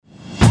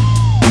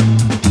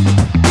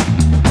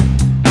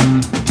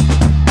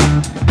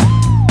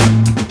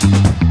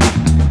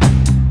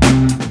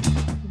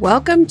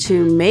Welcome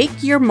to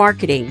Make Your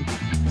Marketing.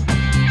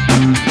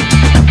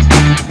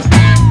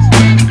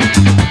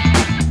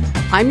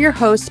 I'm your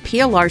host,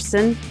 Pia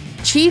Larson,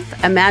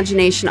 Chief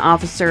Imagination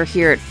Officer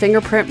here at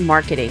Fingerprint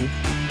Marketing.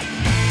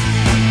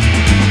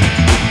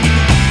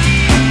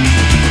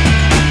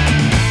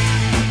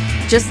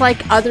 Just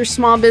like other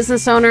small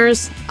business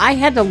owners, I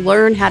had to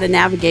learn how to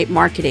navigate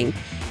marketing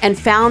and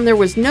found there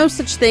was no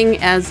such thing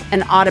as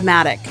an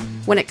automatic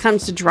when it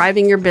comes to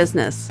driving your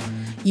business.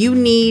 You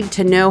need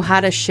to know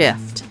how to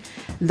shift.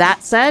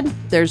 That said,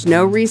 there's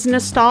no reason to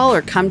stall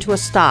or come to a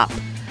stop.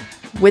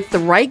 With the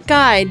right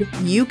guide,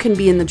 you can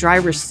be in the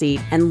driver's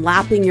seat and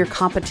lapping your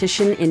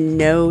competition in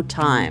no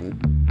time.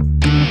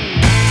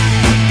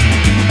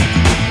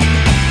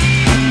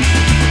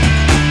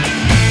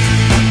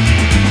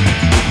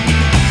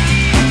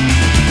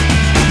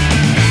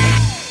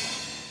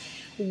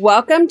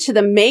 Welcome to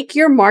the Make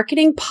Your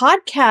Marketing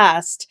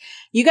podcast.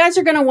 You guys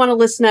are going to want to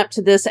listen up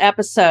to this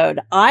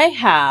episode. I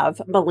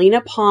have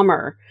Melina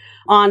Palmer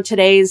on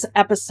today's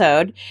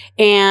episode.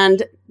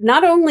 And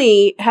not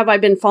only have I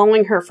been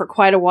following her for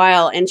quite a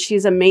while, and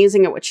she's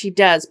amazing at what she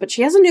does, but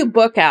she has a new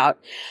book out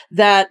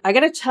that I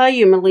got to tell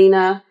you,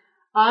 Melina,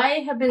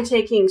 I have been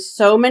taking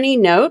so many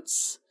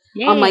notes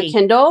on my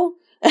Kindle.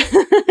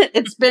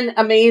 It's been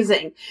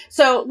amazing.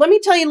 So let me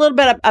tell you a little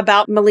bit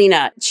about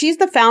Melina. She's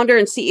the founder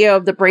and CEO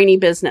of The Brainy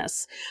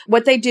Business.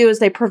 What they do is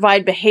they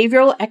provide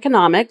behavioral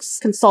economics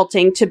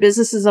consulting to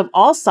businesses of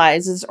all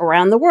sizes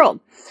around the world.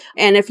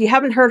 And if you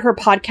haven't heard her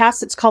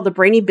podcast, it's called The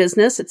Brainy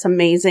Business. It's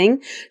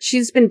amazing.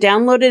 She's been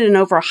downloaded in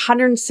over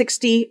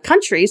 160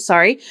 countries,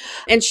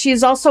 And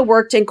she's also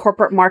worked in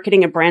corporate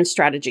marketing and brand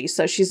strategy.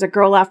 So she's a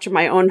girl after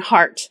my own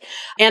heart.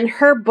 And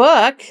her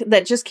book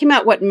that just came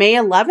out, May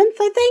 11th,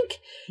 I think?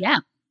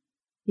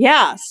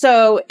 Yeah.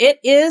 So it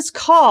is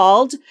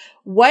called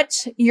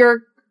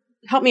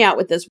help me out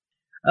with this.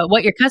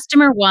 What your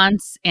customer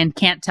wants and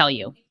can't tell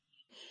you.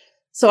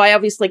 So I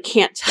obviously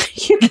can't tell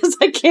you because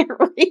I can't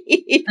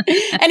read.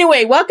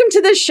 Anyway, welcome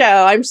to the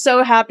show. I'm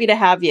so happy to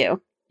have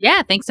you.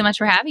 Yeah. Thanks so much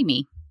for having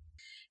me.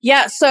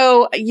 Yeah.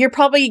 So you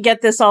probably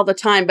get this all the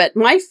time, but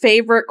my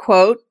favorite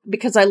quote,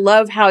 because I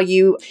love how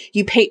you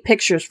paint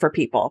pictures for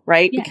people,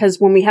 right? Yeah. Because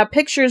when we have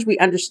pictures, we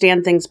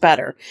understand things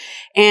better.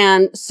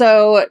 And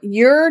so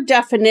your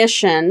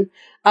definition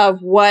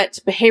of what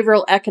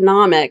behavioral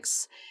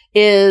economics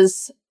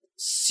is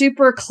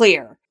super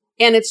clear.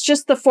 And it's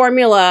just the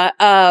formula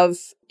of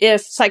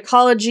if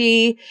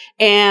psychology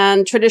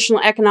and traditional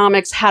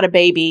economics had a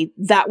baby,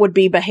 that would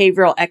be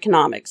behavioral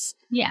economics.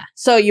 Yeah.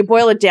 So you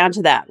boil it down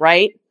to that,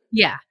 right?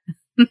 Yeah.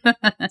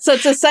 So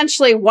it's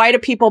essentially why do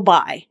people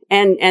buy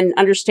and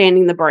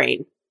understanding the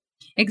brain.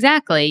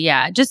 Exactly.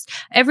 Yeah. Just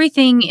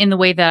everything in the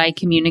way that I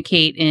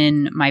communicate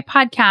in my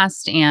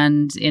podcast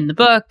and in the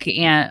book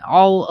and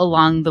all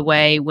along the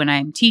way when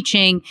I'm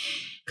teaching,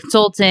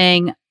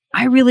 consulting.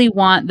 I really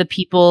want the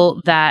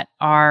people that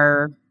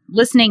are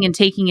listening and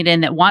taking it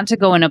in that want to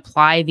go and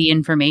apply the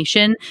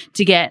information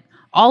to get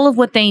all of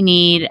what they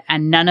need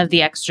and none of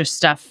the extra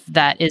stuff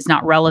that is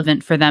not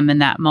relevant for them in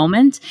that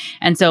moment.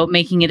 And so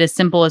making it as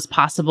simple as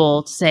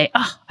possible to say,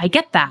 oh, I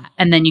get that.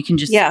 And then you can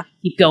just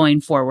keep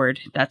going forward.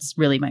 That's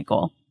really my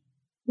goal.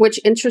 Which,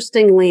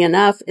 interestingly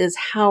enough, is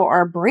how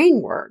our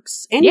brain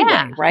works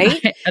anyway,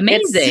 right?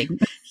 Amazing.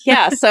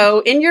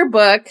 So in your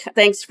book,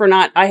 thanks for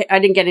I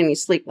didn't get any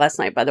sleep last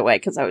night, by the way,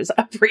 because I was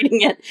up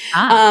reading it.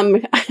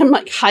 I'm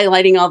like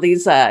highlighting all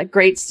these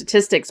great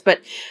statistics,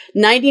 but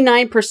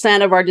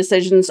 99% of our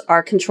decisions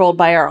are controlled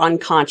by our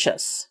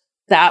unconscious.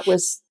 That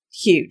was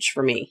huge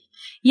for me.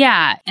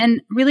 Yeah.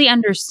 And really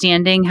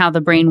understanding how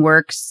the brain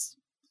works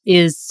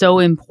is so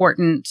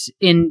important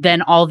in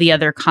then all the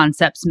other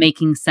concepts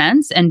making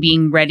sense and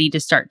being ready to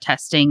start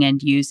testing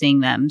and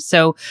using them.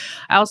 So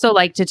I also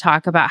like to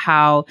talk about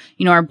how,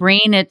 our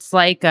brain, it's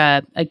like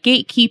a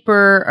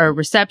gatekeeper or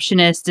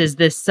receptionist is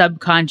this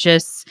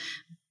subconscious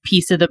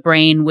piece of the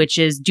brain, which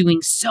is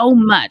doing so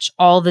much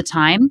all the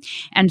time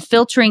and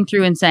filtering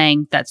through and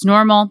saying, that's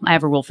normal. I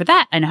have a rule for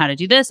that. I know how to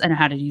do this. I know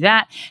how to do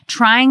that.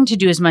 Trying to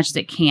do as much as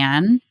it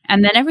can.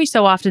 And then every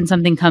so often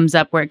something comes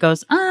up where it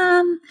goes,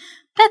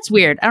 that's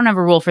weird. I don't have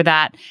a rule for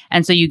that.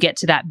 And so you get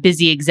to that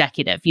busy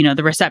executive.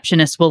 The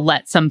receptionist will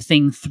let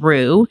something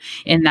through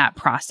in that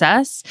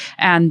process.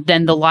 And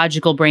then the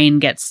logical brain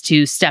gets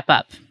to step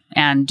up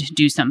and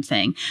do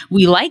something.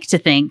 We like to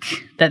think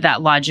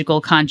that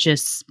logical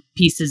conscious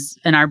pieces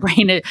in our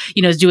brain,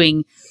 is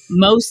doing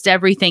most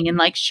everything.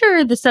 And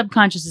sure, the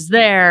subconscious is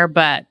there,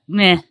 but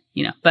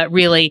but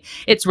really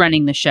it's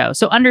running the show.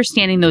 So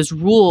understanding those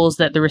rules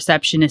that the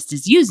receptionist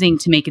is using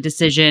to make a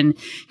decision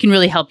can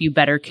really help you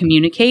better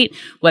communicate,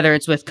 whether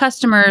it's with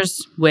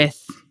customers,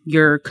 with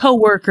your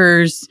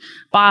coworkers,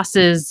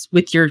 bosses,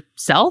 with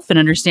yourself, and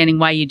understanding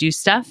why you do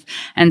stuff.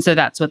 And so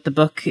that's what the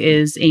book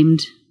is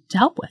aimed to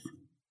help with.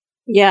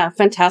 Yeah,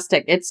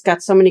 fantastic. It's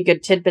got so many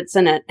good tidbits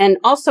in it. And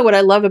also what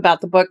I love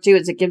about the book too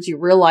is it gives you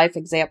real life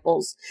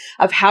examples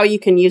of how you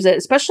can use it,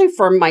 especially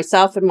for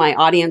myself and my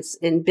audience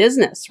in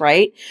business,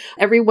 right?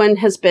 Everyone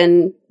has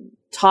been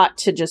taught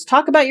to just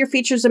talk about your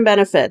features and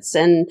benefits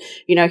and,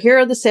 here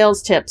are the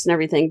sales tips and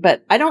everything.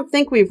 But I don't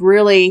think we've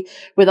really,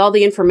 with all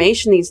the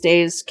information these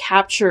days,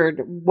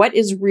 captured what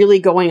is really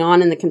going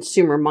on in the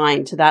consumer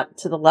mind to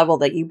the level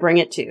that you bring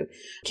it to.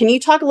 Can you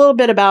talk a little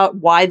bit about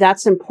why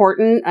that's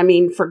important? I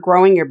mean, for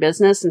growing your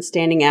business and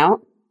standing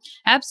out?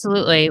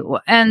 Absolutely.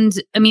 And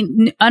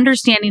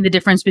understanding the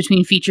difference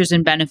between features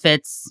and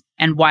benefits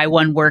and why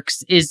one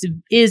works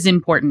is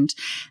important.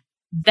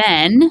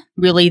 Then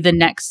really the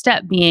next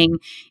step being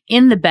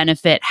in the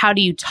benefit, how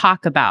do you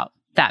talk about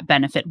that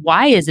benefit?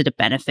 Why is it a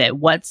benefit?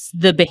 What's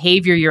the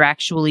behavior you're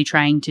actually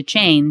trying to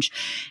change?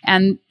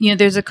 And,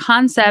 there's a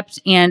concept,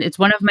 and it's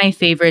one of my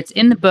favorites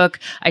in the book.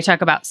 I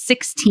talk about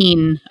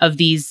 16 of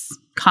these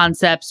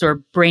concepts or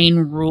brain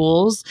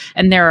rules,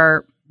 and there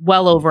are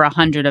well over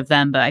 100 of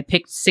them, but I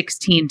picked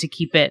 16 to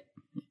keep it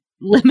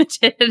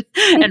limited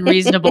and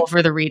reasonable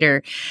for the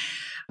reader.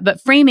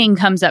 But framing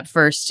comes up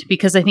first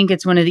because I think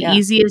it's one of the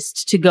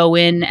easiest to go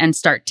in and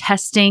start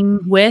testing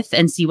with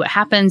and see what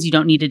happens. You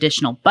don't need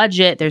additional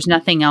budget. There's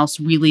nothing else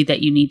really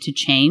that you need to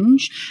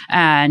change.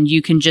 And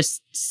you can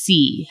just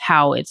see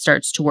how it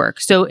starts to work.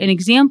 So an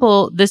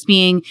example, this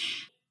being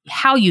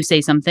how you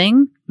say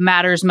something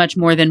matters much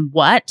more than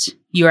what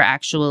you're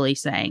actually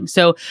saying.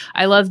 So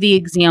I love the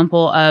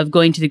example of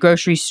going to the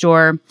grocery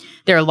store.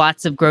 There are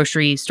lots of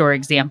grocery store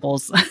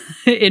examples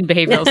in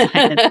behavioral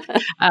science.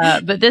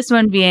 But this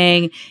one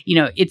being,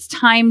 it's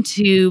time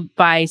to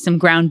buy some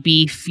ground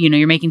beef.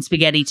 You're making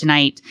spaghetti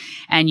tonight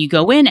and you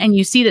go in and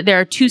you see that there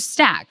are two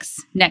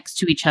stacks next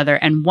to each other.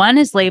 And one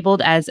is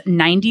labeled as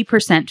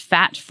 90%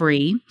 fat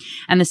free.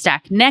 And the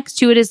stack next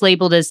to it is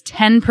labeled as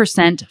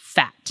 10%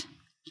 fat.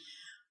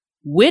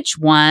 Which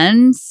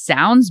one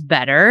sounds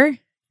better?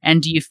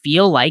 And do you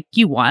feel like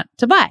you want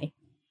to buy?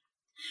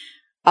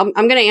 I'm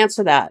going to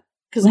answer that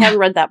because I haven't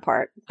read that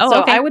part.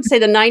 So okay. I would say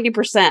the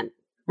 90%.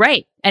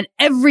 Right. And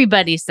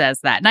everybody says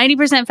that.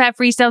 90%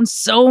 fat-free sounds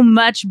so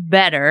much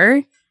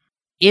better.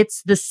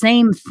 It's the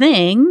same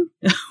thing,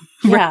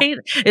 right?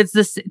 It's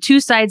the two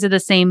sides of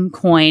the same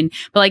coin.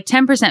 But like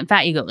 10%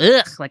 fat, you go,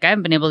 ugh, like I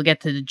haven't been able to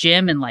get to the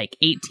gym in like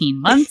 18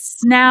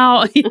 months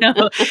now,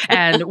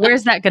 and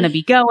where's that going to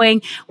be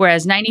going?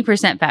 Whereas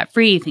 90% fat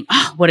free, you think,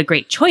 oh, what a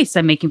great choice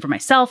I'm making for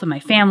myself and my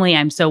family.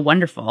 I'm so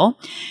wonderful.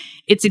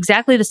 It's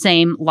exactly the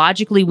same.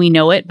 Logically, we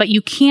know it, but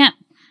you can't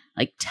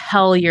like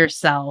tell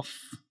yourself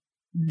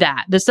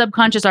that the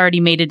subconscious already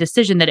made a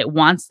decision that it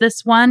wants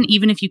this one,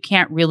 even if you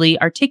can't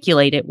really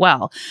articulate it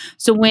well.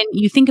 So when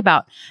you think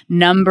about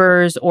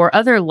numbers or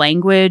other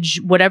language,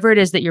 whatever it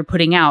is that you're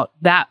putting out,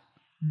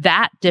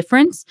 that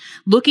difference,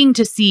 looking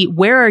to see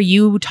where are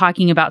you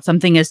talking about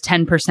something as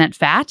 10%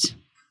 fat,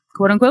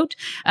 quote unquote,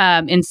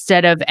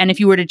 instead of, and if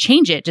you were to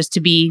change it just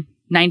to be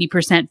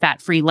 90%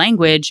 fat-free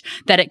language,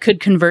 that it could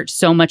convert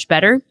so much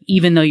better,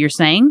 even though you're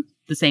saying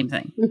the same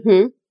thing.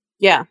 Mm-hmm.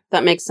 Yeah,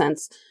 that makes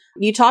sense.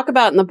 You talk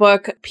about in the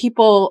book,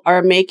 people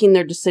are making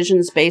their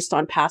decisions based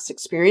on past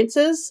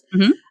experiences.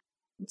 Mm-hmm.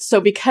 So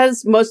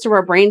because most of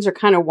our brains are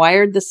kind of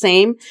wired the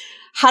same,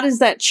 how does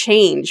that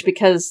change?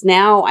 Because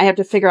now I have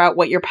to figure out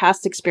what your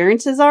past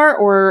experiences are,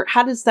 or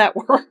how does that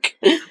work?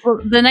 Well,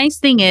 the nice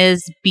thing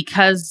is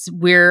because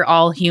we're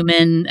all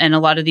human and a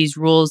lot of these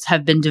rules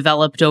have been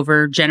developed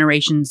over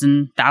generations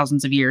and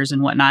thousands of years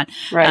and whatnot,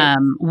 right.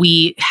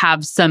 We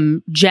have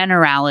some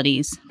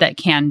generalities that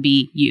can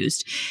be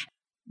used.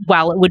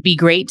 While it would be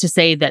great to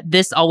say that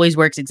this always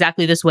works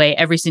exactly this way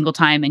every single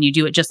time and you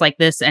do it just like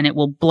this and it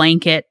will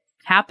blanket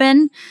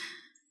happen,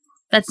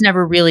 that's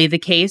never really the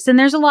case. And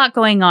there's a lot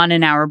going on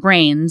in our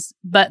brains,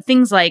 but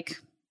things like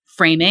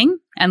framing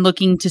and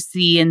looking to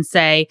see and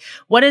say,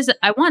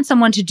 I want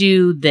someone to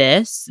do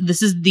this.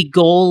 This is the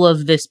goal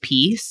of this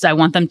piece. I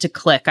want them to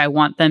click. I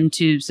want them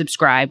to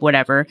subscribe,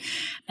 whatever.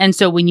 And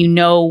so when you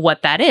know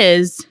what that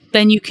is,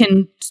 then you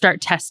can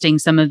start testing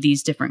some of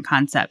these different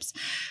concepts.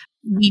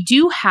 We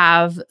do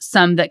have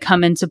some that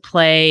come into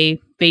play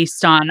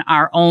based on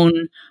our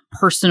own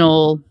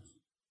personal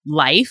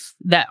life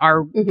that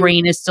our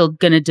brain is still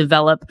going to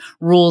develop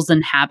rules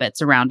and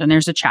habits around. And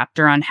there's a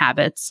chapter on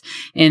habits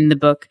in the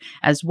book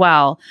as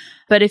well.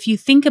 But if you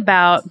think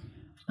about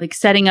like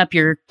setting up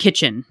your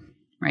kitchen,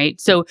 right?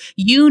 So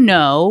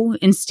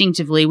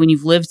instinctively when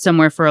you've lived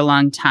somewhere for a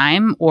long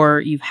time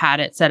or you've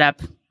had it set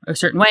up a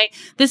certain way,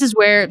 this is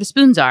where the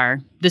spoons are.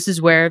 This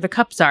is where the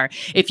cups are.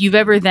 If you've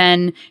ever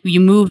you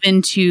move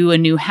into a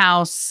new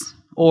house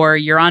or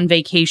you're on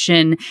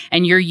vacation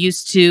and you're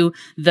used to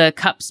the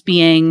cups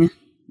being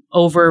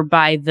over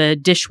by the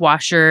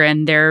dishwasher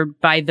and they're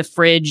by the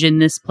fridge in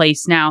this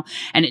place now,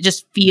 and it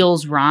just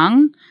feels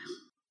wrong.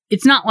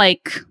 It's not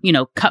like,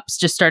 cups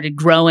just started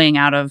growing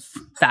out of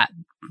that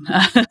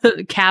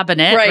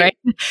cabinet, right?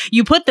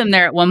 You put them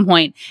there at one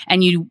point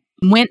and you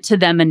went to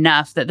them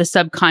enough that the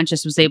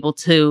subconscious was able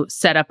to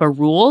set up a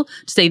rule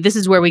to say, this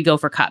is where we go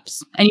for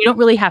cups. And you don't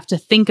really have to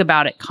think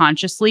about it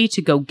consciously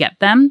to go get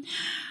them.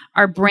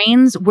 Our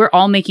brains, we're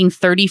all making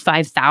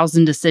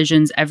 35,000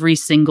 decisions every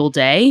single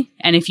day.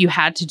 And if you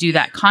had to do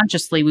that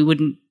consciously, we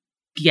wouldn't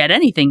get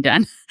anything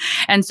done.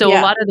 And so a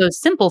lot of those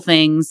simple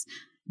things,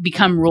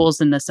 become rules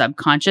in the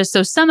subconscious.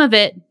 So some of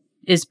it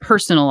is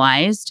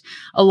personalized.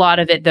 A lot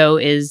of it, though,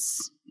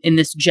 is in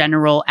this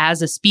general,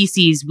 as a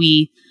species,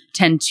 we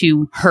tend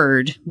to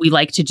herd. We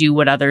like to do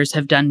what others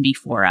have done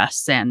before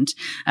us. And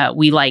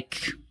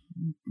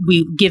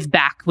we give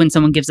back when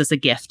someone gives us a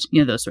gift,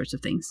 those sorts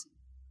of things.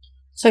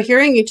 So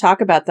hearing you talk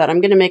about that, I'm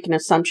going to make an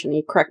assumption.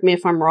 You correct me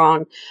if I'm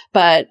wrong,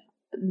 but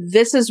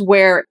this is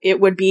where it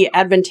would be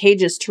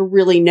advantageous to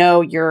really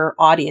know your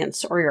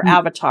audience or your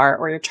avatar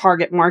or your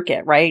target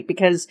market, right?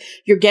 Because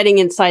you're getting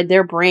inside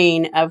their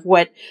brain of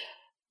what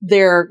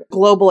their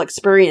global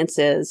experience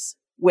is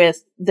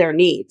with their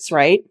needs,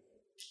 right?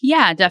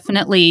 Yeah,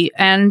 definitely.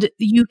 And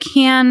you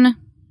can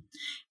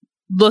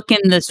look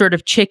in the sort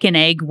of chicken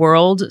egg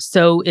world.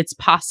 So it's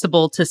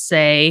possible to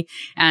say,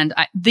 and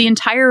the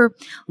entire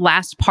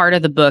last part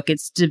of the book,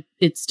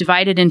 it's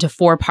divided into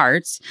 4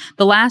 parts.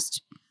 The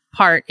last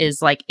part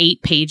is like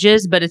 8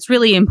 pages, but it's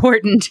really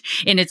important,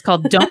 and it's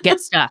called Don't Get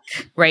Stuck,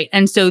 right?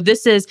 And so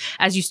this is,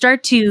 as you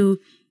start to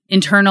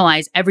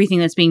internalize everything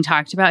that's being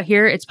talked about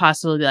here, it's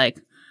possible to be like,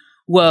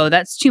 whoa,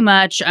 that's too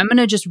much. I'm going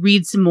to just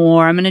read some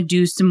more. I'm going to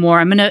do some more.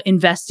 I'm going to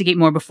investigate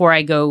more before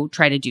I go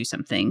try to do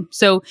something.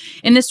 So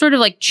in this sort of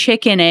like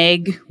chicken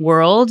egg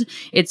world,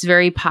 it's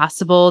very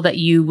possible that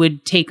you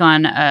would take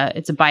on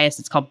it's a bias.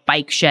 It's called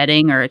bike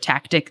shedding, or a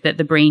tactic that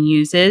the brain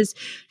uses,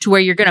 to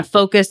where you're going to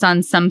focus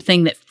on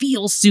something that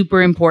feels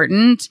super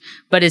important,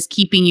 but is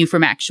keeping you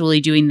from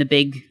actually doing the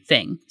big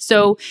thing.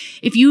 So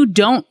if you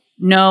don't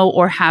know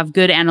or have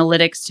good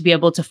analytics to be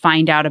able to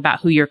find out about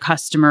who your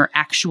customer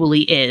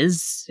actually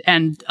is,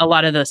 and a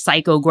lot of the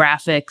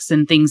psychographics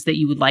and things that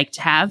you would like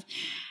to have,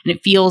 and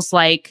it feels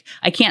like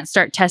I can't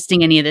start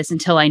testing any of this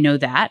until I know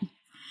that.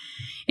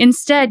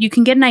 Instead, you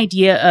can get an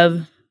idea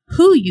of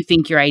who you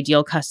think your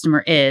ideal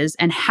customer is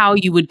and how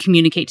you would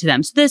communicate to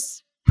them. So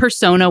this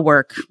persona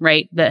work,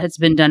 right, that has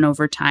been done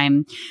over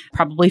time,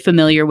 probably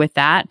familiar with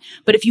that.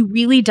 But if you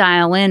really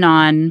dial in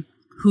on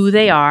who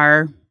they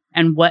are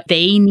and what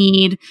they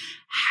need,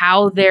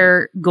 how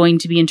they're going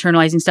to be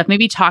internalizing stuff.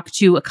 Maybe talk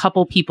to a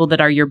couple people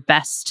that are your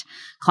best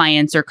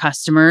clients or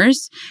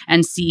customers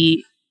and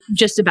see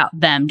just about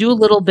them. Do a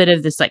little bit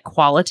of this like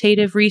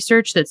qualitative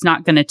research that's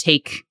not going to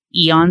take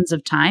eons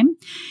of time,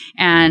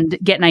 and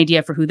get an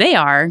idea for who they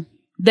are.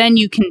 Then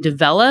you can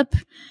develop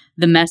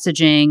the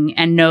messaging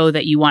and know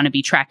that you want to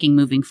be tracking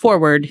moving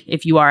forward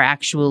if you are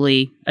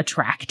actually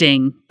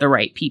attracting the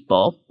right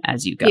people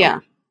as you go.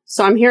 Yeah.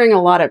 So I'm hearing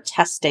a lot of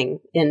testing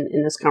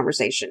in this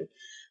conversation,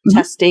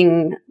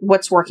 testing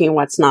what's working and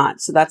what's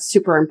not. So that's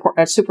super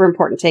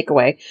important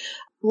takeaway.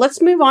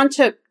 Let's move on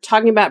to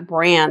talking about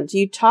brand.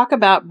 You talk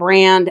about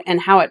brand and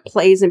how it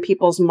plays in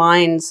people's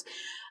minds,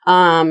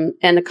 and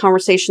the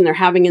conversation they're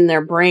having in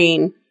their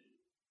brain.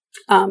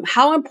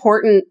 How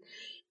important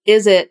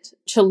is it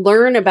to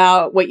learn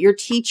about what you're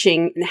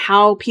teaching and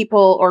how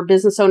people or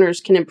business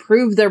owners can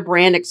improve their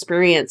brand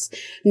experience,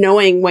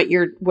 knowing what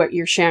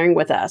you're sharing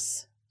with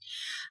us?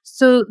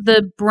 So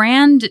the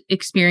brand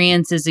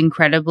experience is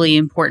incredibly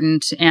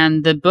important,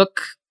 and the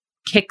book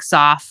kicks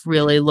off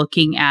really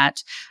looking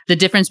at the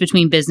difference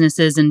between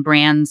businesses and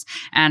brands.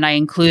 And I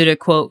include a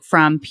quote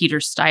from Peter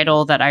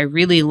Steidl that I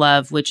really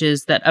love, which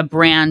is that a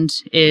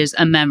brand is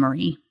a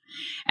memory.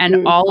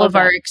 And all of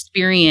our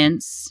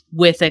experience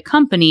with a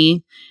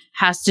company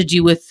has to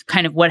do with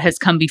kind of what has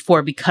come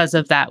before because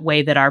of that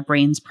way that our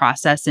brains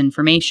process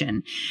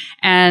information.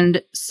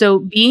 And so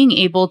being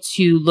able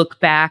to look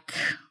back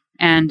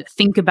and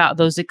think about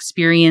those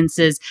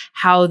experiences,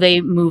 how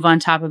they move on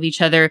top of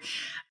each other.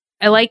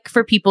 I like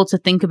for people to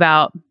think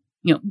about,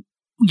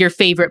 your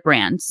favorite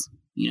brands,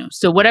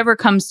 so whatever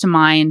comes to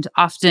mind.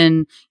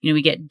 Often,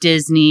 we get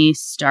Disney,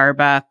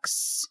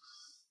 Starbucks,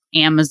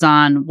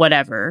 Amazon,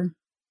 whatever.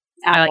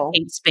 Apple. I like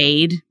Kate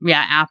Spade.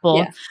 Yeah, Apple.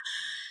 Yeah.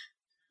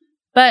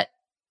 But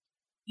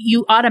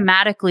you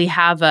automatically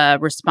have a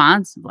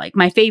response like,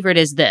 my favorite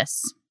is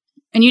this.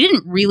 And you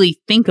didn't really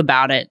think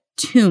about it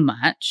too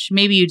much.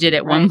 Maybe you did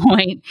at one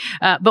point.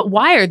 But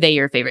why are they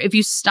your favorite? If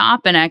you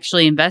stop and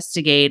actually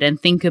investigate and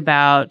think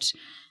about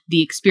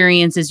the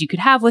experiences you could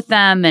have with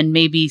them, and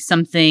maybe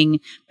something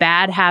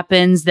bad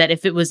happens that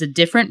if it was a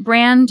different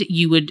brand,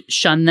 you would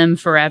shun them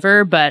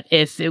forever. But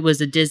if it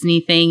was a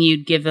Disney thing,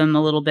 you'd give them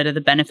a little bit of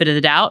the benefit of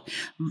the doubt,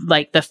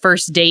 like the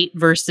first date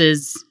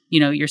versus,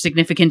 your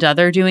significant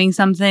other doing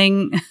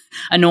something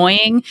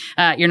annoying.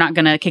 You're not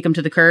going to kick them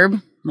to the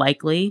curb,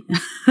 likely,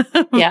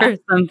 or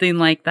something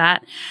like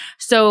that.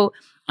 So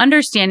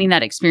understanding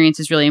that experience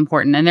is really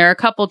important. And there are a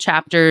couple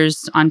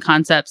chapters on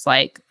concepts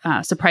like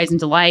surprise and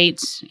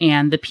delight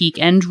and the peak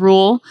end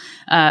rule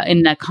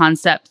in the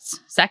concepts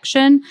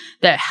section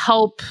that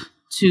help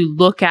to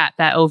look at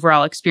that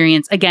overall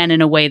experience, again,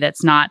 in a way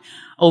that's not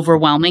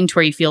overwhelming to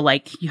where you feel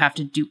like you have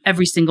to do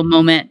every single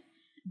moment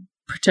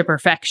to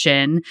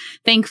perfection.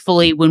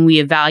 Thankfully, when we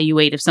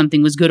evaluate if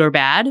something was good or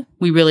bad,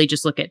 we really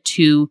just look at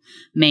 2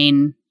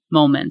 main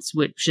moments,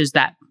 which is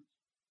that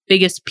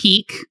biggest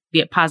peak,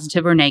 be it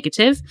positive or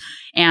negative,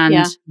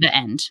 and the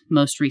end,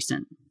 most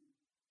recent.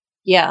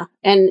 Yeah.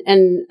 And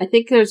I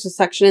think there's a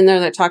section in there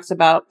that talks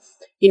about,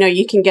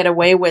 you can get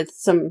away with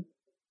some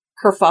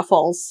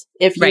kerfuffles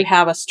if you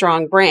have a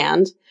strong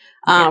brand,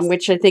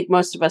 which I think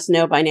most of us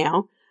know by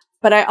now.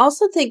 But I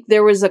also think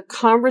there was a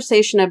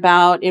conversation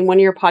about, in one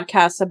of your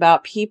podcasts,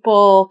 about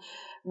people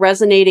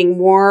resonating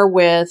more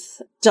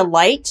with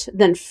delight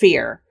than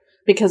fear.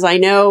 Because I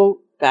know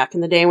back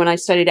in the day when I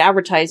studied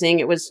advertising,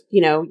 it was,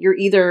 you're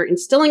either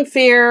instilling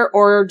fear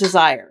or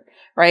desire,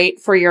 right,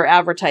 for your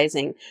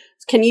advertising.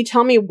 Can you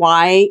tell me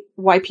why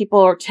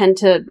people tend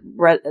to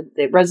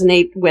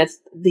resonate with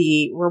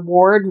the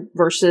reward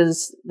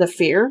versus the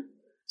fear?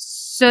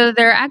 So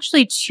there are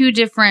actually two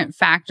different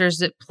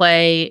factors at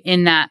play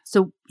in that.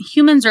 So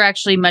humans are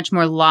actually much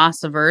more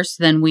loss averse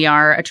than we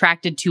are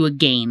attracted to a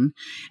gain.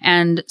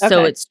 And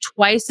so it's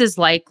twice as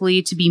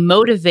likely to be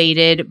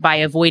motivated by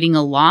avoiding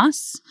a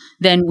loss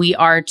than we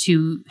are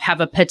to have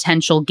a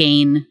potential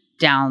gain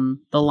down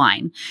the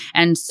line.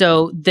 And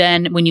so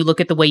then when you look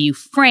at the way you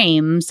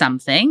frame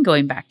something,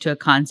 going back to a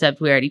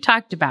concept we already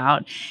talked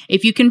about,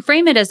 if you can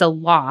frame it as a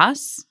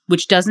loss,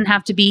 which doesn't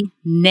have to be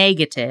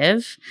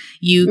negative,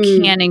 you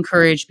can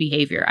encourage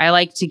behavior. I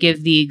like to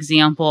give the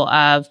example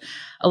of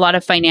a lot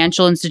of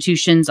financial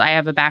institutions. I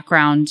have a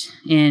background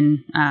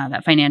in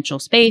that financial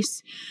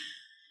space.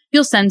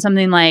 You'll send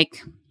something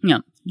like,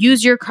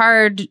 use your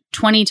card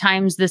 20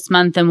 times this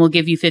month and we'll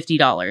give you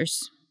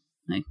 $50.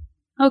 Like,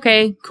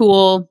 okay,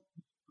 cool.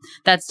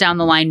 That's down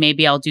the line.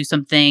 Maybe I'll do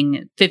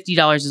something.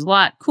 $50 is a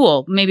lot.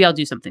 Cool. Maybe I'll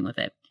do something with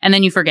it. And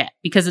then you forget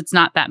because it's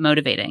not that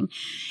motivating.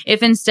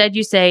 If instead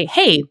you say,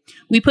 hey,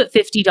 we put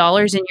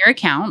 $50 in your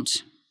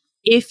account.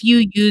 If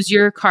you use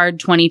your card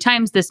 20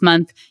 times this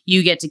month,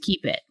 you get to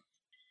keep it.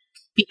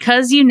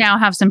 Because you now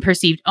have some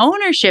perceived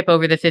ownership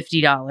over the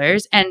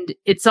 $50 and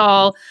it's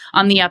all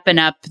on the up and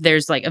up.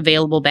 There's like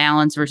available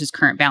balance versus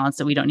current balance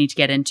that we don't need to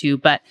get into,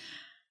 but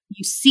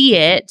you see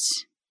it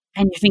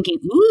and you're thinking,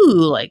 ooh,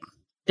 like,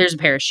 there's a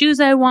pair of shoes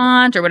I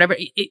want or whatever.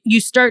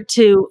 You start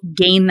to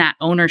gain that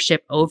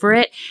ownership over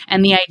it.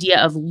 And the idea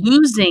of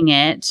losing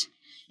it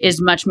is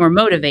much more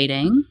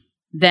motivating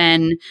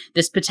than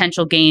this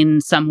potential gain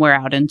somewhere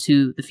out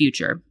into the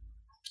future.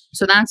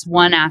 So that's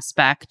one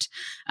aspect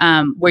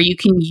where you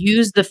can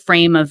use the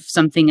frame of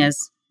something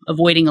as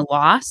avoiding a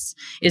loss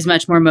is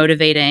much more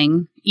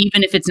motivating,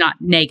 even if it's not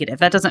negative.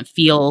 That doesn't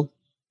feel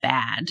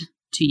bad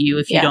to you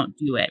if you don't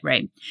do it,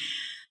 right?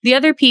 The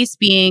other piece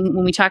being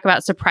when we talk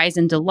about surprise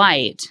and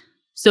delight.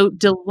 So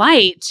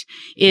delight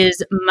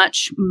is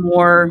much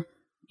more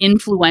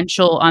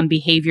influential on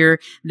behavior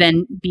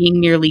than being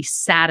merely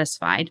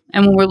satisfied.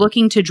 And when we're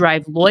looking to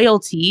drive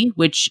loyalty,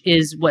 which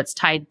is what's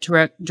tied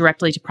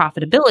directly to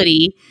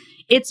profitability,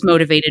 it's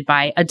motivated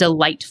by a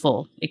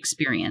delightful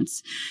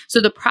experience. So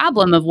the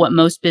problem of what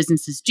most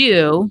businesses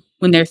do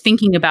when they're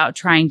thinking about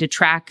trying to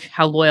track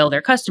how loyal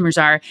their customers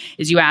are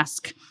is you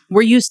ask,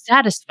 were you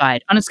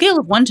satisfied? On a scale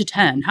of 1 to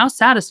 10, how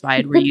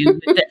satisfied were you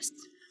with this?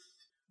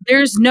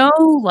 There's no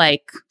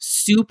like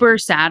super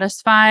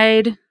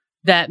satisfied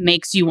that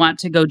makes you want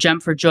to go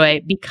jump for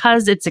joy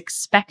because it's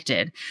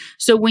expected.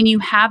 So when you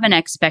have an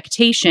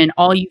expectation,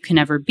 all you can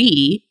ever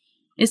be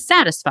is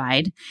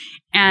satisfied.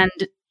 And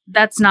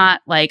that's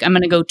not like, I'm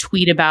going to go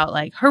tweet about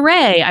like,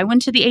 hooray, I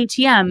went to the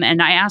ATM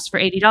and I asked for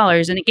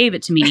 $80 and it gave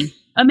it to me.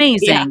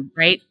 Amazing,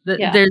 right?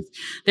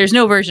 There's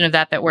no version of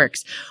that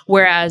works.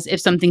 Whereas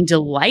if something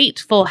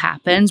delightful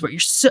happens where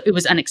it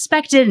was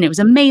unexpected and it was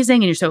amazing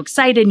and you're so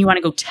excited and you want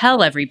to go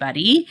tell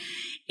everybody,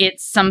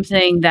 it's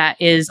something that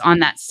is on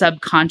that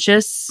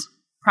subconscious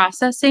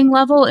processing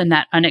level and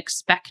that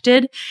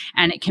unexpected,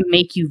 and it can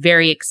make you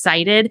very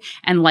excited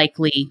and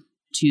likely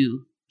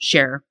to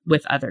share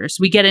with others.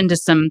 We get into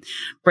some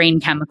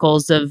brain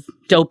chemicals of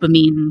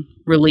dopamine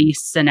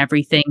release and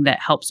everything that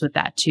helps with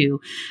that too.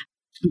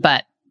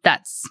 But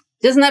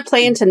doesn't that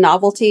play into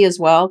novelty as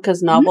well?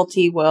 Because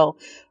novelty will,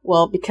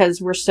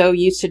 because we're so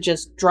used to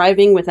just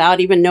driving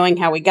without even knowing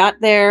how we got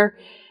there.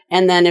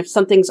 And then if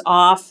something's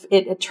off,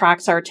 it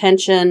attracts our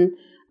attention,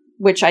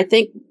 which I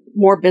think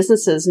more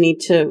businesses need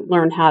to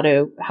learn how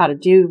to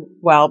do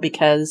well,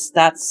 because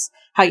that's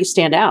how you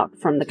stand out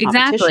from the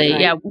competition. Exactly.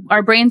 Right? Yeah.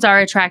 Our brains are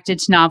attracted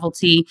to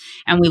novelty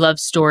and we love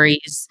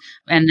stories.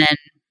 And then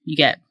you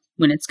get,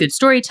 when it's good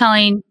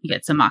storytelling, you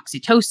get some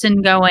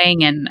oxytocin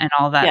going and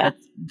all that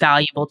that's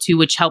valuable too,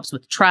 which helps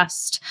with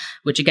trust,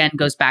 which again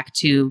goes back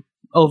to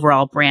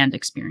overall brand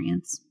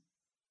experience.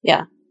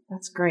 Yeah,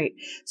 that's great.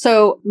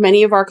 So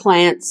many of our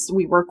clients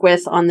we work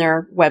with on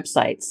their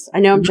websites. I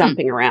know I'm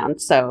jumping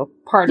around, so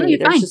pardon me.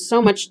 There's just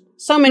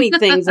so many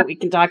things that we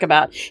can talk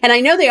about. And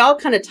I know they all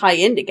kind of tie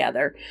in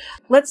together.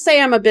 Let's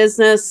say I'm a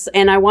business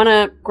and I want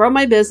to grow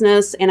my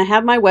business and I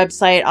have my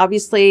website.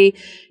 Obviously,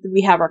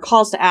 we have our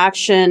calls to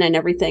action and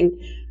everything.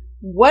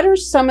 What are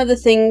some of the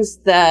things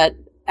that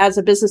as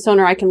a business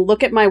owner, I can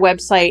look at my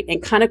website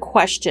and kind of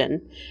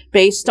question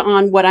based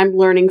on what I'm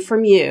learning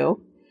from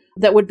you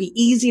that would be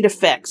easy to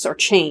fix or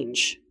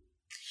change?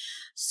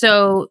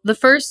 So the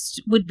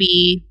first would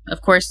be,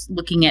 of course,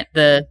 looking at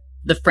the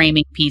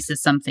framing piece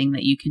is something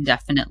that you can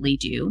definitely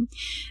do.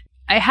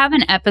 I have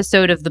an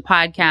episode of the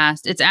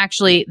podcast. It's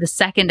actually the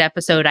second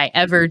episode I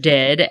ever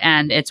did.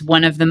 And it's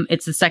one of them.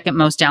 It's the second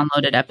most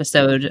downloaded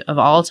episode of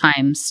all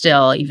time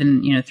still,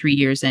 even, 3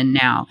 years in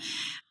now.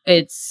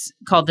 It's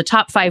called The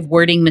Top 5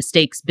 Wording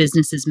Mistakes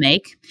Businesses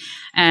Make.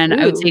 And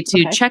I would say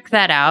to check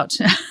that out.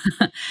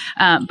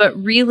 But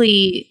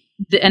really,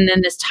 and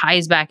then this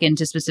ties back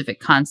into specific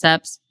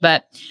concepts.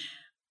 But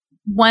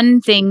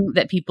one thing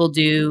that people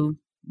do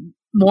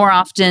more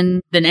often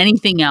than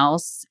anything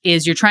else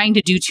is you're trying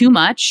to do too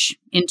much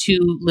in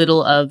too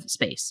little of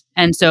space.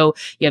 And so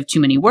you have too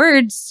many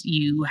words,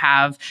 you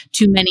have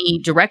too many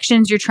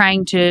directions you're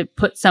trying to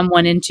put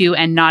someone into,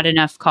 and not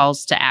enough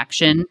calls to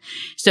action.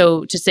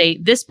 So to say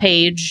this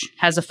page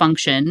has a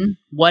function,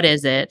 what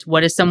is it?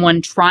 What is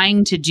someone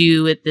trying to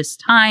do at this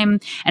time?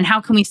 And how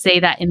can we say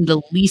that in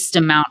the least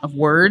amount of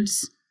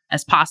words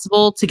as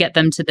possible to get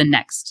them to the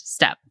next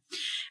step?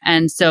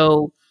 And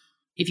so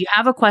if you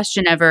have a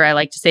question ever, I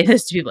like to say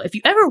this to people. If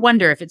you ever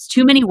wonder if it's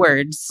too many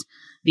words,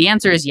 the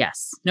answer is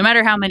yes. No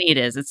matter how many it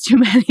is, it's too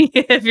many.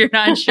 If you're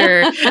not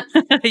sure,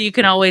 you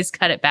can always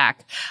cut it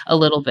back a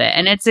little bit.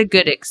 And it's a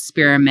good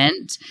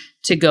experiment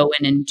to go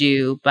in and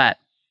do, but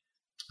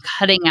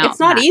cutting out. It's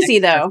not easy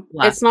though.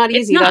 It's not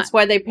easy. That's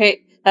why they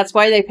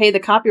pay the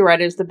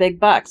copywriters the big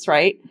bucks,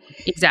 right?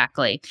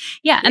 Exactly.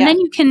 Yeah. And then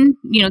you can,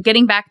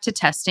 getting back to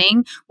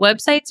testing,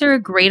 websites are a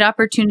great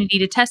opportunity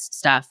to test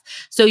stuff.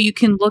 So you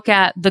can look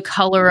at the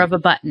color of a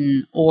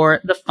button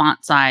or the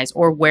font size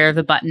or where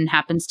the button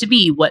happens to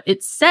be, what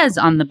it says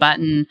on the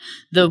button,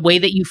 the way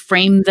that you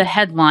frame the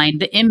headline,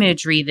 the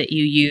imagery that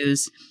you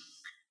use.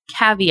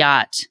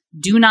 Caveat,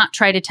 do not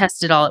try to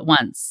test it all at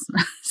once.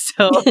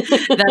 So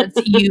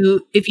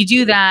if you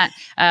do that,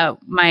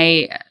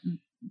 my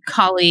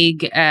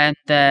colleague at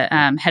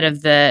the head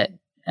of the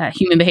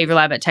Human Behavior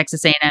Lab at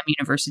Texas A&M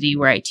University,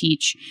 where I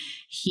teach,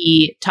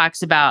 he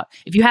talks about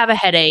if you have a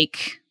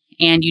headache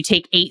and you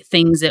take 8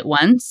 things at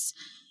once,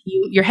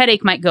 your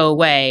headache might go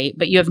away,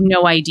 but you have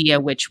no idea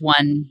which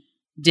one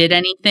did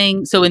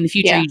anything. So in the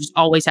future, you just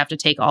always have to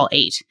take all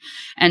 8.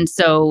 And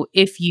so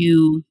if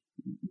you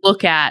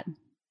look at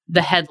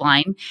the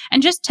headline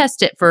and just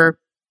test it for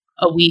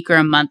a week or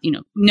a month,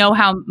 know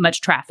how much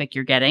traffic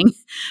you're getting,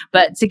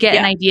 but to get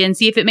an idea and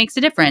see if it makes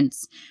a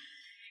difference.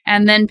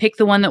 And then pick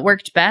the one that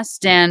worked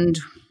best and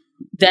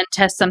then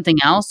test something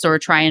else or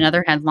try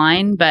another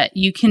headline. But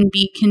you can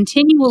be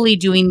continually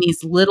doing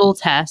these little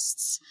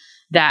tests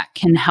that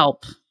can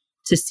help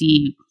to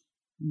see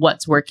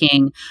what's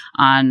working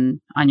on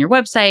your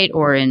website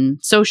or in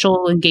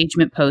social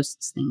engagement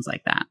posts, things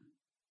like that.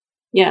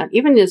 Yeah,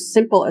 even as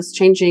simple as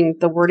changing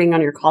the wording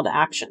on your call to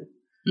action.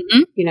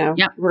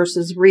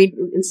 Versus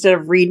instead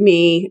of read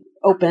me,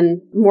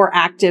 open, more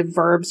active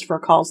verbs for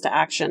calls to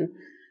action.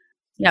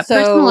 Yeah, so,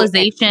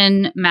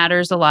 personalization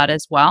matters a lot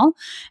as well.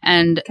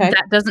 And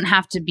that doesn't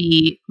have to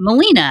be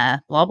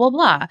Melina, blah, blah,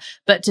 blah.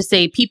 But to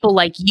say people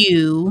like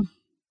you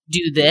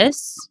do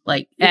this,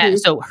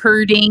 so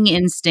herding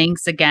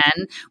instincts,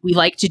 again, we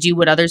like to do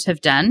what others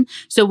have done.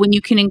 So when you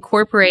can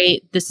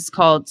incorporate, this is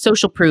called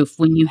social proof,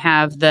 when you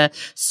have the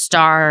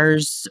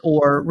stars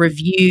or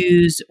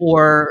reviews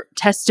or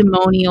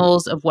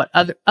testimonials of what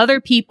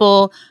other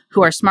people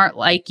who are smart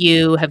like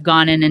you have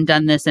gone in and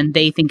done this and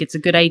they think it's a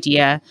good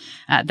idea.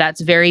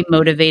 That's very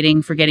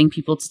motivating for getting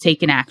people to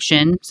take an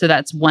action. So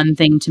that's one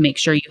thing to make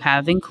sure you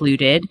have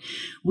included.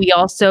 We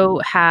also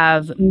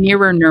have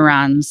mirror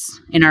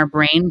neurons in our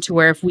brain to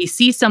where if we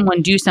see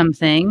someone do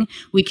something,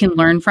 we can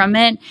learn from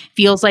it.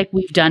 Feels like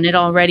we've done it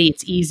already.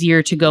 It's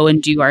easier to go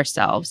and do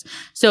ourselves.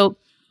 So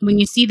when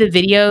you see the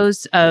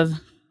videos of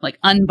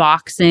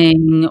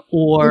unboxing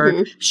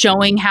or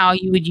showing how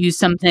you would use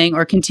something,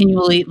 or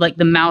continually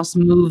the mouse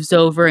moves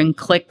over and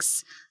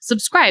clicks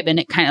subscribe and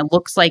it kind of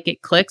looks like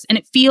it clicks and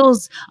it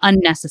feels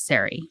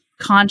unnecessary.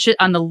 Conscious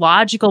on the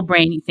logical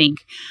brain, you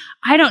think,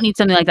 I don't need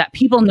something like that.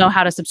 People know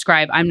how to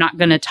subscribe. I'm not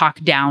going to talk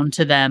down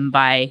to them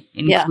by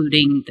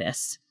including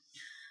this.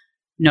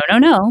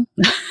 No,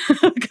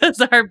 because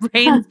our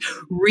brains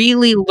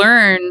really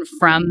learn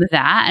from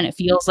that and it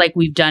feels like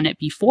we've done it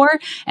before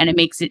and it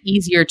makes it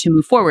easier to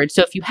move forward.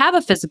 So if you have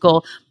a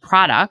physical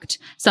product,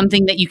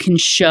 something that you can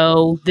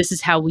show, this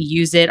is how we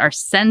use it, our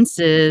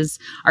senses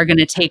are going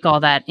to take all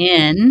that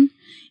in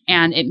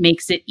and it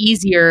makes it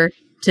easier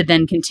to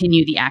then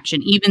continue the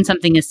action. Even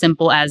something as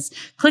simple as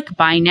click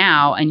buy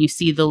now and you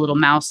see the little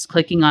mouse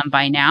clicking on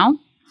buy now,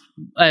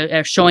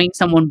 showing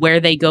someone where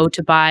they go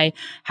to buy,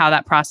 how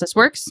that process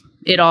works.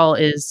 It all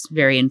is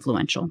very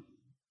influential.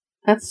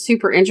 That's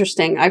super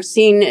interesting. I've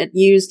seen it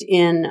used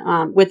in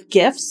with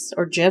GIFs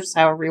or GIFs,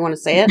 however you want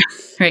to say it,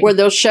 right. Where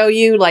they'll show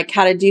you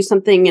how to do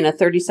something in a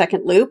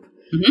 30-second loop.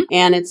 Mm-hmm.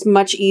 And it's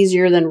much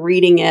easier than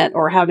reading it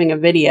or having a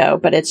video,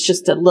 but it's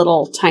just a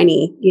little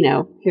tiny,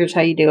 here's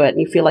how you do it.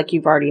 And you feel like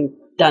you've already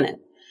done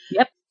it.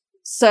 Yep.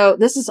 So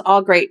this is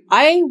all great.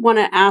 I want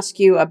to ask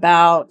you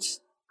about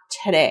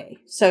today.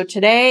 So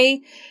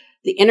today,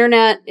 the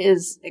internet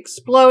is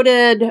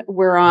exploded.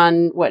 We're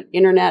on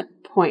internet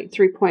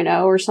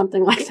 3.0 or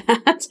something like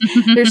that.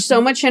 There's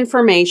so much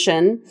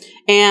information.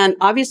 And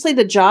obviously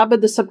the job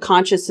of the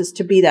subconscious is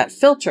to be that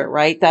filter,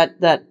 right?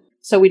 That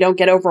so we don't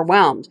get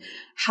overwhelmed.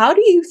 How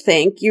do you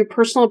think, your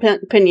personal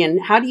opinion,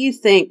 how do you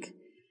think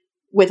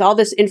with all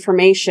this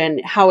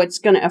information, how it's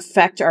going to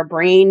affect our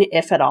brain,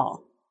 if at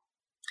all?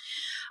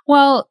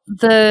 Well,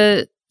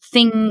 the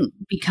thing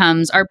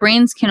becomes our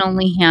brains can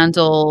only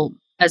handle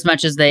as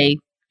much as they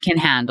can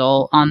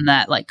handle on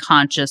that like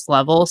conscious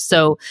level.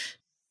 So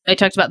I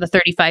talked about the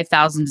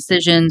 35,000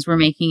 decisions we're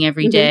making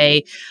every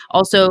day.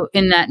 Also,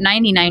 in that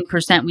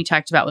 99% we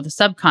talked about with the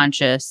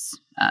subconscious,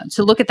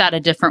 to look at that a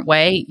different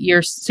way,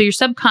 your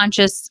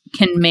subconscious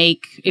can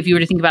make, if you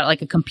were to think about it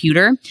like a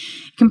computer,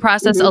 it can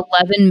process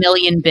 11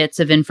 million bits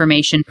of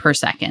information per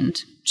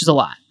second, which is a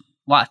lot.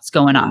 Lots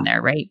going on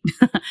there, right?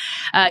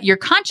 Your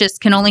conscious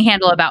can only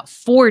handle about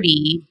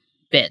 40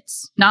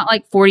 bits, not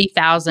like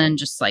 40,000,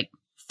 just like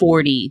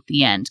 40 at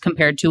the end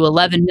compared to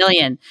 11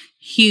 million.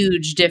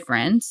 Huge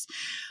difference.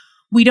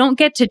 We don't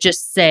get to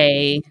just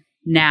say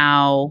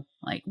now,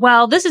 like,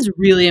 well, this is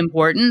really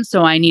important,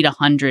 so I need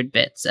 100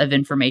 bits of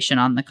information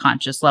on the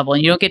conscious level.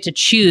 And you don't get to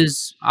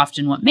choose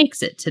often what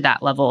makes it to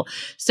that level.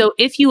 So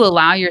if you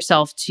allow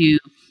yourself to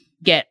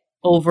get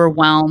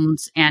overwhelmed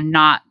and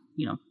not,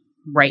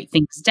 write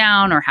things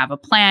down or have a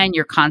plan,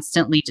 you're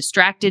constantly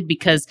distracted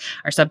because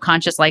our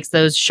subconscious likes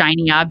those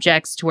shiny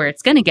objects to where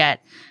it's going to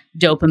get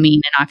dopamine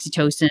and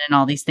oxytocin and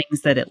all these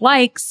things that it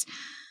likes.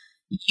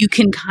 You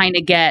can kind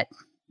of get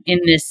in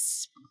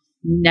this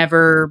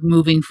never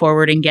moving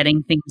forward and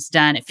getting things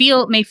done. It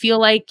may feel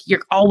like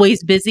you're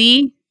always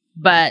busy,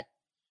 but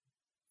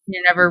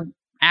you're never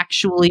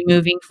actually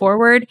moving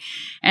forward.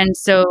 And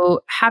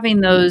so having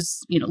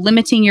those,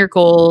 limiting your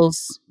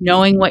goals,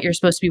 knowing what you're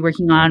supposed to be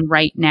working on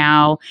right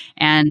now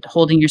and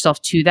holding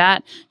yourself to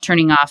that,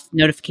 turning off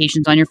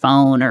notifications on your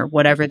phone or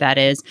whatever that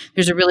is.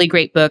 There's a really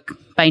great book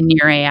by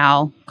Nir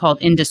Eyal called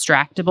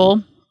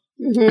Indistractable.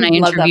 And I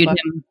interviewed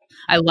him.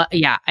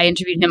 I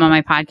interviewed him on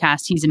my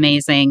podcast. He's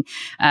amazing.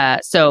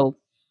 So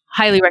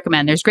highly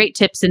recommend. There's great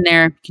tips in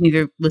there. You can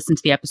either listen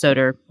to the episode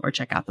or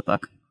check out the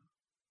book.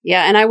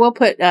 Yeah, and I will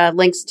put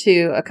links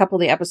to a couple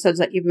of the episodes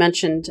that you've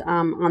mentioned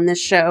on this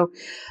show.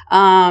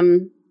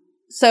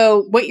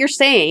 So what you're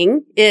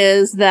saying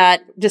is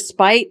that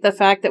despite the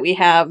fact that we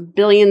have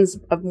billions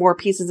of more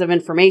pieces of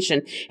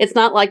information, it's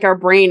not like our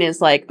brain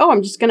is like, oh,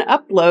 I'm just going to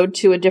upload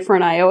to a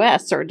different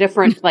iOS or a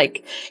different,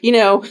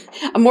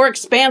 a more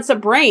expansive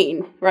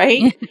brain,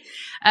 right?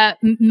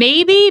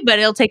 Maybe, but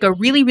it'll take a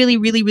really, really,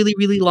 really, really,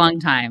 really long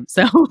time.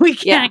 So we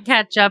can't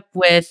catch up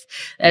with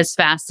as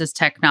fast as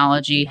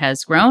technology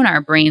has grown.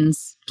 Our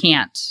brains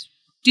can't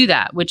do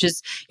that, which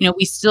is,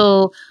 we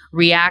still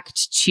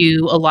react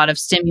to a lot of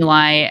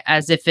stimuli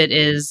as if it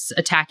is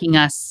attacking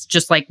us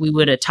just like we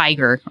would a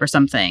tiger or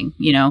something,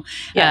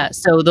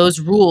 so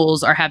those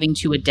rules are having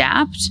to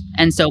adapt.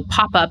 And so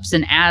pop-ups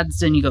and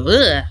ads and you go,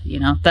 ugh,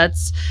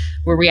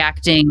 we're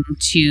reacting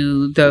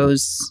to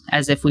those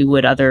as if we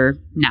would other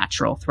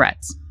natural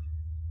threats.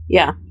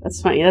 Yeah, that's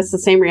funny. That's the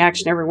same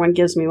reaction everyone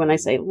gives me when I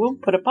say, we'll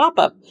put a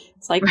pop-up.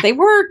 It's like, They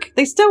work.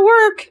 They still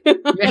work.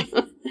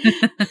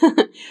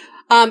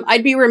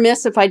 I'd be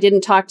remiss if I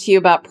didn't talk to you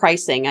about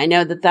pricing. I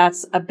know that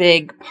that's a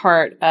big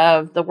part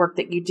of the work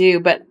that you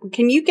do, but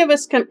can you give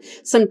us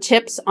some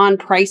tips on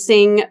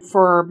pricing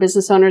for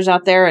business owners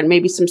out there and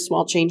maybe some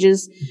small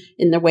changes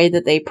in the way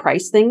that they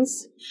price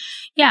things?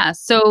 Yeah.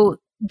 So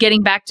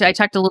getting back to, I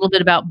talked a little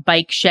bit about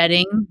bike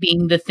shedding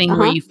being the thing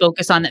where you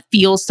focus on that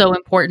feels so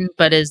important,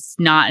 but is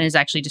not, and is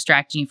actually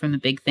distracting you from the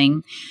big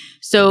thing.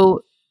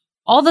 So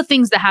all the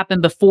things that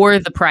happen before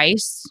the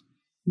price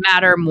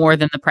matter more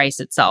than the price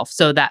itself.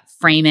 So that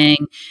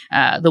framing,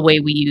 the way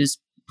we use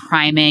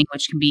priming,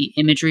 which can be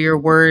imagery or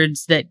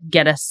words that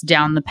get us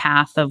down the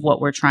path of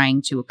what we're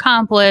trying to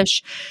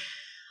accomplish,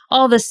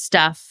 all this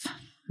stuff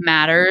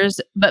matters,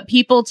 but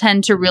people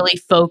tend to really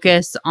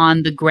focus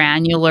on the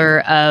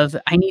granular of,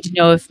 I need to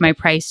know if my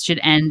price should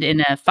end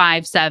in a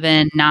 5,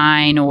 7,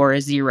 9, or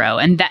a 0.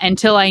 And that,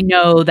 until I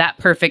know that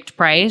perfect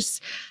price,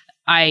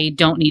 I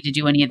don't need to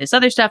do any of this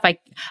other stuff.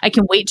 I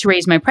can wait to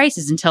raise my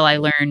prices until I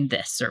learn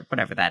this or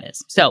whatever that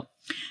is. So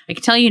I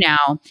can tell you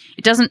now,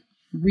 it doesn't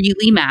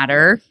really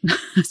matter.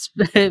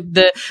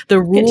 The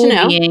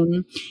rule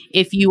being,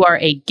 if you are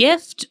a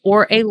gift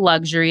or a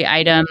luxury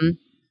item,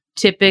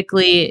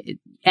 typically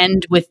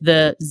end with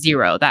the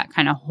 0, that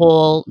kind of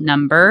whole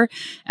number.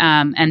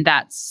 And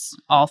that's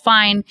all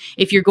fine.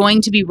 If you're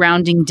going to be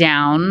rounding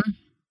down,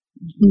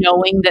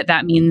 knowing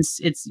that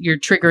means you're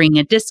triggering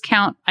a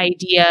discount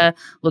idea,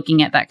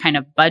 looking at that kind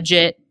of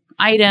budget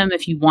item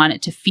if you want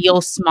it to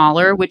feel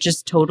smaller, which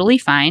is totally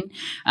fine,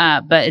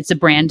 but it's a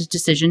brand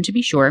decision to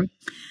be sure.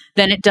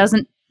 Then it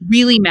doesn't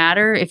really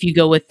matter if you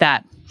go with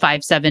that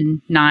 5,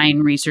 7, 9.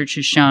 Research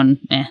has shown,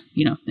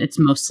 it's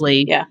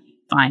mostly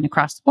fine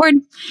across the board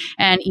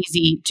and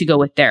easy to go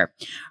with there.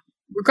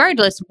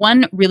 Regardless,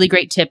 one really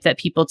great tip that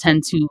people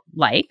tend to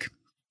like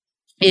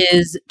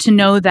is to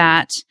know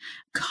that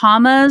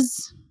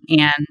commas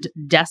and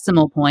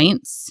decimal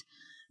points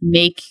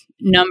make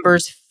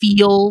numbers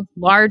feel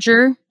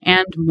larger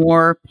and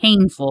more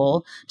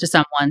painful to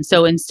someone.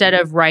 So instead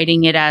of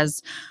writing it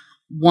as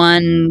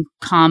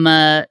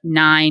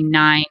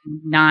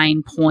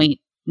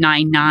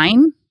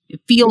 1,999.99, it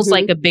feels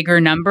like a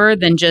bigger number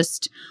than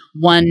just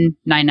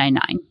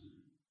 1,999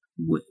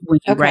 when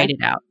you write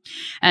it out.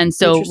 And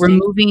so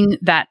removing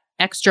that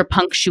extra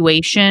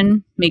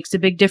punctuation makes a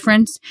big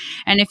difference.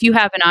 And if you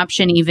have an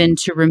option even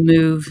to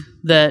remove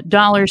the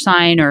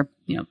 $ or,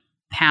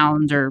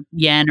 pounds or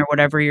yen or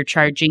whatever you're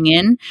charging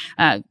in,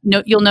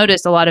 you'll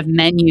notice a lot of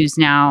menus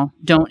now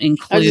don't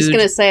include I was just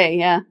going to say,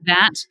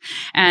 that.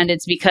 And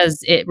it's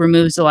because it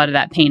removes a lot of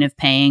that pain of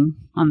paying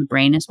on the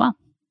brain as well.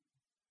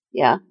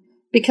 Yeah.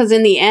 Because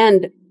in the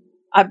end,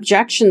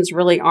 objections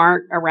really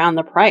aren't around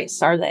the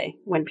price, are they?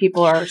 When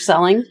people are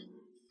selling?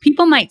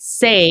 People might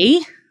say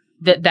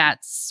that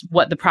that's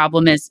what the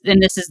problem is. And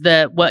this is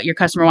what your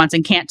customer wants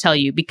and can't tell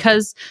you,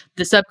 because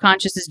the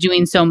subconscious is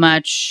doing so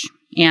much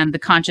and the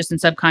conscious and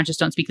subconscious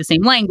don't speak the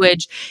same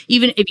language.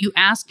 Even if you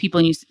ask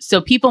people,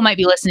 so people might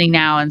be listening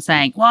now and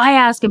saying, well, I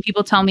ask and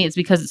people tell me it's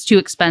because it's too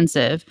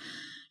expensive.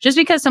 Just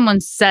because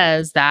someone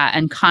says that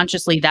and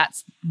consciously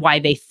that's why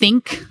they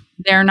think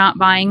they're not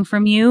buying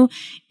from you,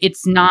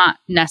 it's not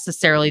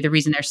necessarily the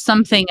reason. There's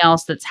something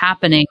else that's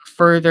happening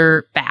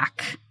further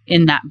back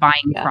in that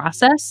buying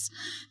process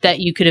that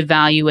you could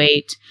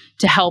evaluate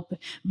to help.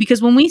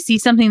 Because when we see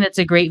something that's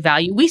a great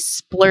value, we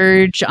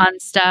splurge on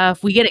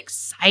stuff. We get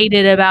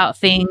excited about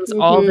things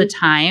all the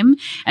time.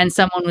 And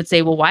someone would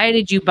say, well, why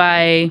did you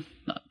buy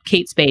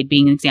Kate Spade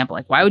being an example?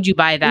 Like, why would you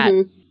buy that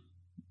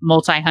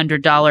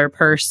multi-$100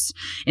 purse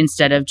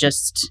instead of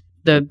just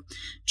the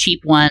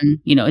cheap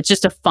one? It's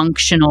just a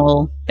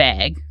functional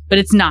bag, but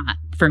it's not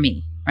for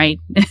me. Right?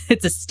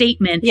 It's a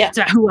statement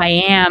to who I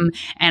am.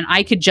 And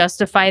I could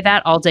justify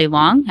that all day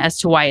long as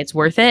to why it's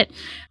worth it,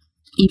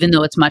 even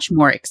though it's much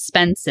more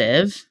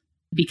expensive,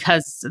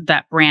 because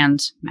that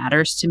brand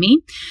matters to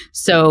me.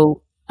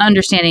 So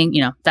understanding,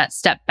 that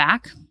step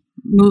back,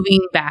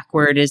 moving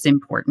backward is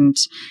important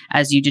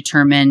as you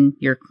determine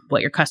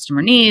what your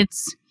customer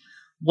needs,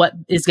 what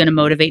is going to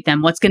motivate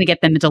them, what's going to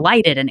get them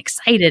delighted and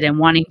excited and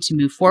wanting to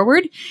move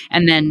forward.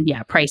 And then,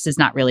 price is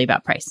not really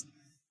about price.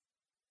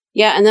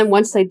 Yeah. And then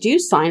once they do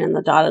sign in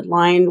the dotted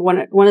line,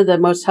 one of the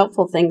most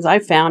helpful things I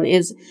found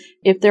is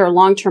if they're a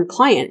long-term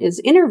client is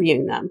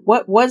interviewing them.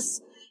 What was,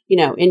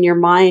 in your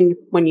mind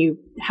when you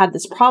had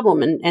this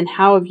problem and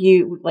how have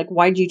you,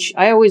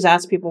 I always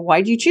ask people,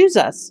 why'd you choose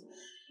us?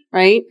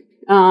 Right.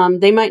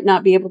 They might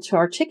not be able to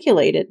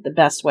articulate it the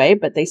best way,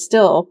 but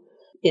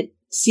it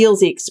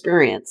seals the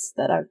experience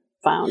that I've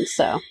found.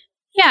 So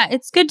yeah,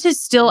 it's good to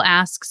still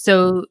ask.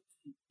 So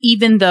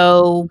even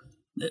though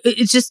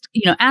it's just,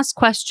 ask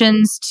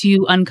questions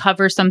to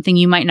uncover something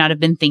you might not have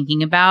been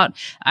thinking about.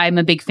 I'm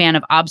a big fan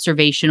of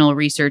observational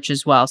research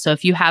as well. So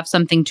if you have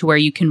something to where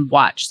you can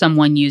watch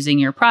someone using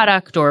your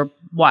product or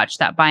watch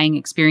that buying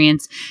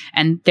experience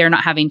and they're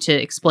not having to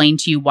explain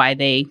to you why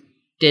they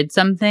did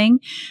something,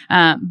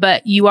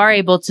 but you are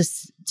able to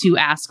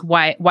ask,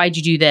 why'd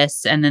you do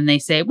this? And then they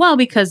say, well,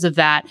 because of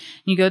that. And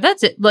you go,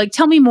 that's it. Like,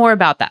 tell me more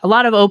about that. A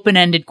lot of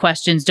open-ended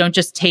questions. Don't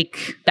just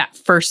take that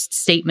first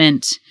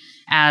statement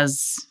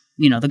as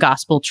the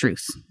gospel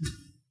truth.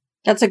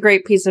 That's a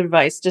great piece of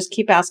advice. Just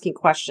keep asking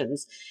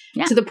questions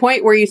to the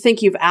point where you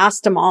think you've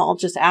asked them all.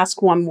 Just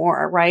ask one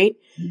more, right?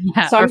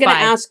 Yeah, so I'm going to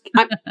ask,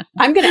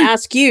 I'm going to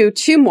ask you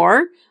two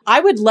more. I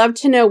would love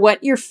to know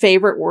what your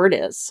favorite word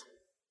is.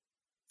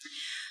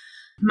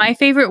 My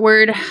favorite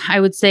word, I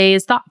would say,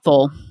 is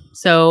thoughtful.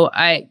 So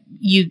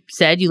you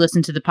said you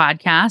listened to the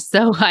podcast.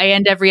 So I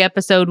end every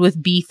episode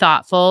with be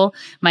thoughtful.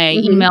 My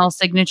email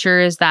signature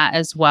is that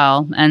as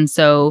well. And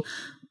so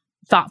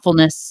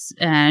thoughtfulness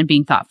and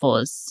being thoughtful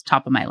is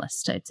top of my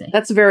list, I'd say.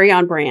 That's very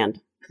on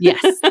brand.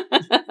 Yes.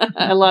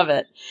 I love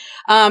it.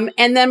 And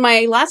then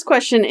my last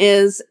question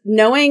is,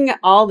 knowing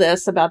all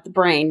this about the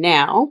brain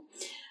now,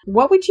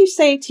 what would you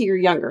say to your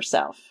younger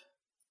self?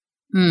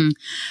 In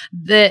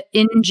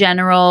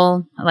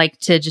general, I like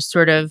to just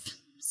sort of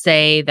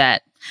say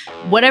that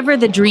whatever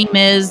the dream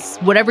is,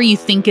 whatever you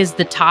think is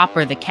the top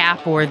or the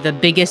cap or the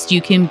biggest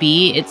you can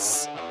be,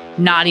 it's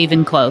not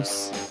even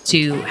close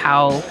to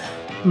how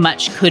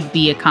much could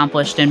be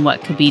accomplished and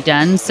what could be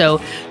done.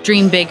 So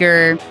dream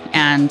bigger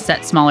and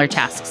set smaller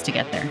tasks to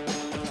get there.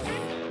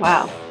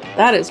 Wow,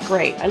 that is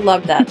great. I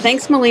love that.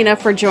 Thanks, Melina,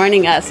 for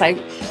joining us. I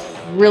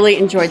really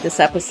enjoyed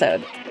this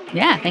episode.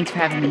 Yeah, thanks for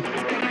having me.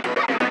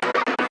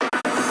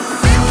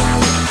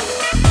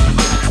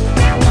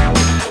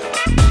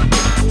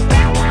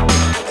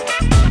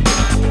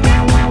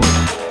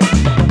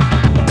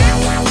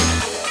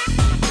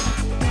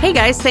 Hey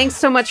guys, thanks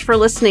so much for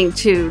listening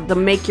to the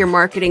Make Your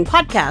Marketing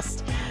podcast.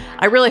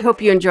 I really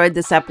hope you enjoyed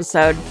this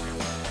episode.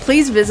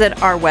 Please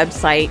visit our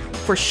website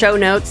for show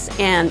notes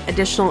and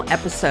additional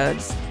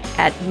episodes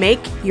at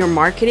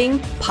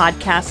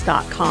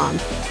makeyourmarketingpodcast.com.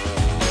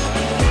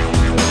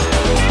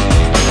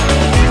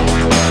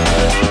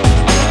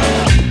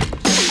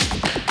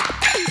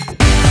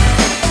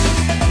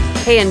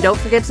 Hey, and don't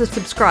forget to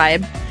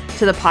subscribe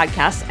to the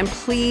podcast, and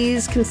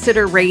please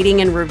consider rating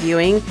and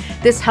reviewing.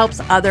 This helps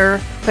other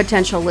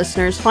potential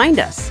listeners find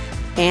us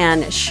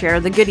and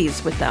share the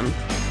goodies with them.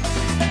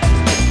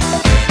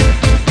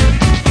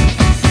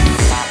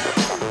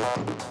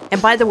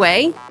 And by the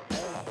way,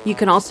 you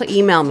can also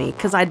email me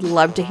because I'd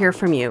love to hear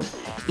from you.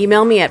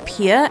 Email me at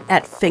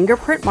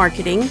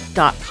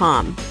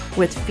pia@fingerprintmarketing.com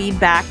with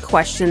feedback,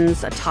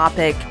 questions, a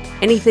topic,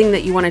 anything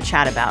that you want to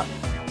chat about.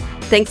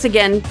 Thanks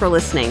again for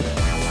listening.